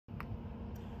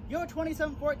Your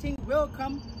 2714 will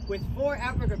come with 4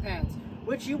 outrigger pads,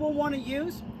 which you will want to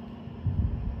use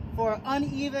for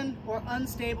uneven or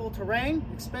unstable terrain,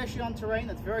 especially on terrain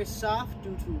that's very soft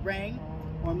due to rain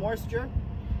or moisture,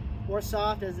 or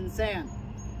soft as in sand.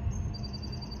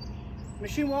 The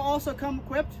machine will also come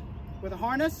equipped with a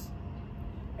harness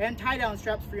and tie-down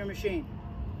straps for your machine.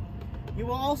 You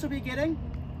will also be getting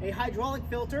a hydraulic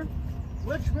filter,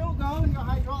 which will go in your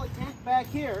hydraulic tank back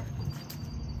here,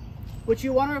 which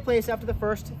you want to replace after the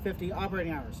first 50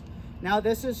 operating hours. Now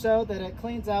this is so that it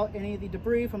cleans out any of the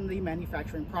debris from the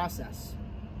manufacturing process.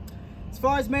 As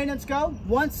far as maintenance go,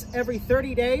 once every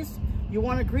 30 days, you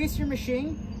want to grease your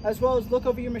machine as well as look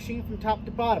over your machine from top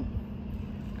to bottom.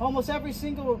 Almost every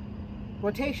single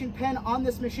rotation pin on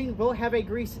this machine will have a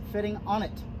grease fitting on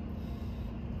it.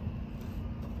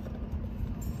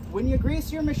 When you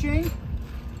grease your machine,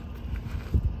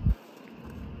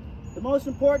 the most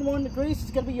important one to grease is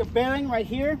going to be your bearing right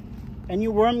here and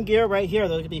your worm gear right here.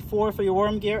 There's going to be 4 for your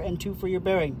worm gear and 2 for your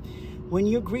bearing. When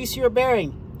you grease your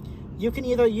bearing, you can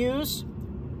either use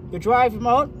your drive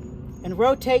remote and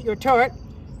rotate your turret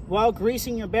while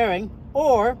greasing your bearing,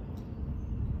 or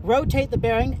rotate the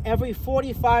bearing every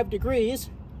 45 degrees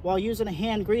while using a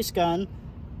hand grease gun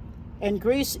and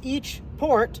grease each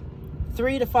port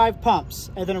 3 to 5 pumps,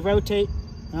 and then rotate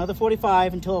another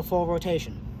 45 until a full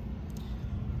rotation.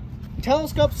 The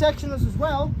telescope section is as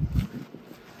well.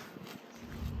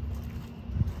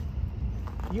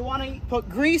 You want to put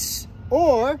grease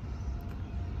or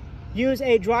use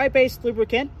a dry-based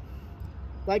lubricant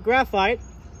like graphite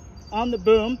on the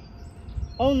boom,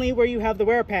 only where you have the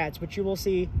wear pads, which you will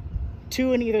see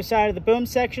 2 on either side of the boom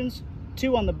sections,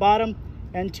 2 on the bottom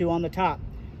and 2 on the top.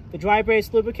 The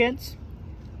dry-based lubricants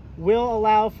will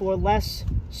allow for less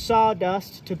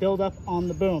sawdust to build up on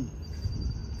the boom.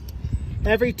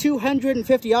 Every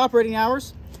 250 operating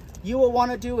hours, you will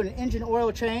want to do an engine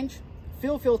oil change,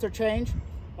 fuel filter change,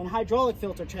 and hydraulic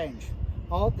filter change,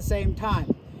 all at the same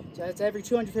time. So that's every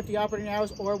 250 operating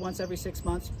hours or once every 6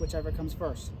 months, whichever comes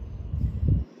first.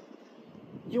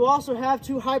 You also have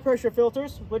 2 high pressure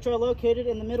filters, which are located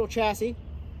in the middle chassis,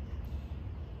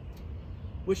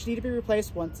 which need to be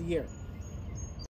replaced once a year.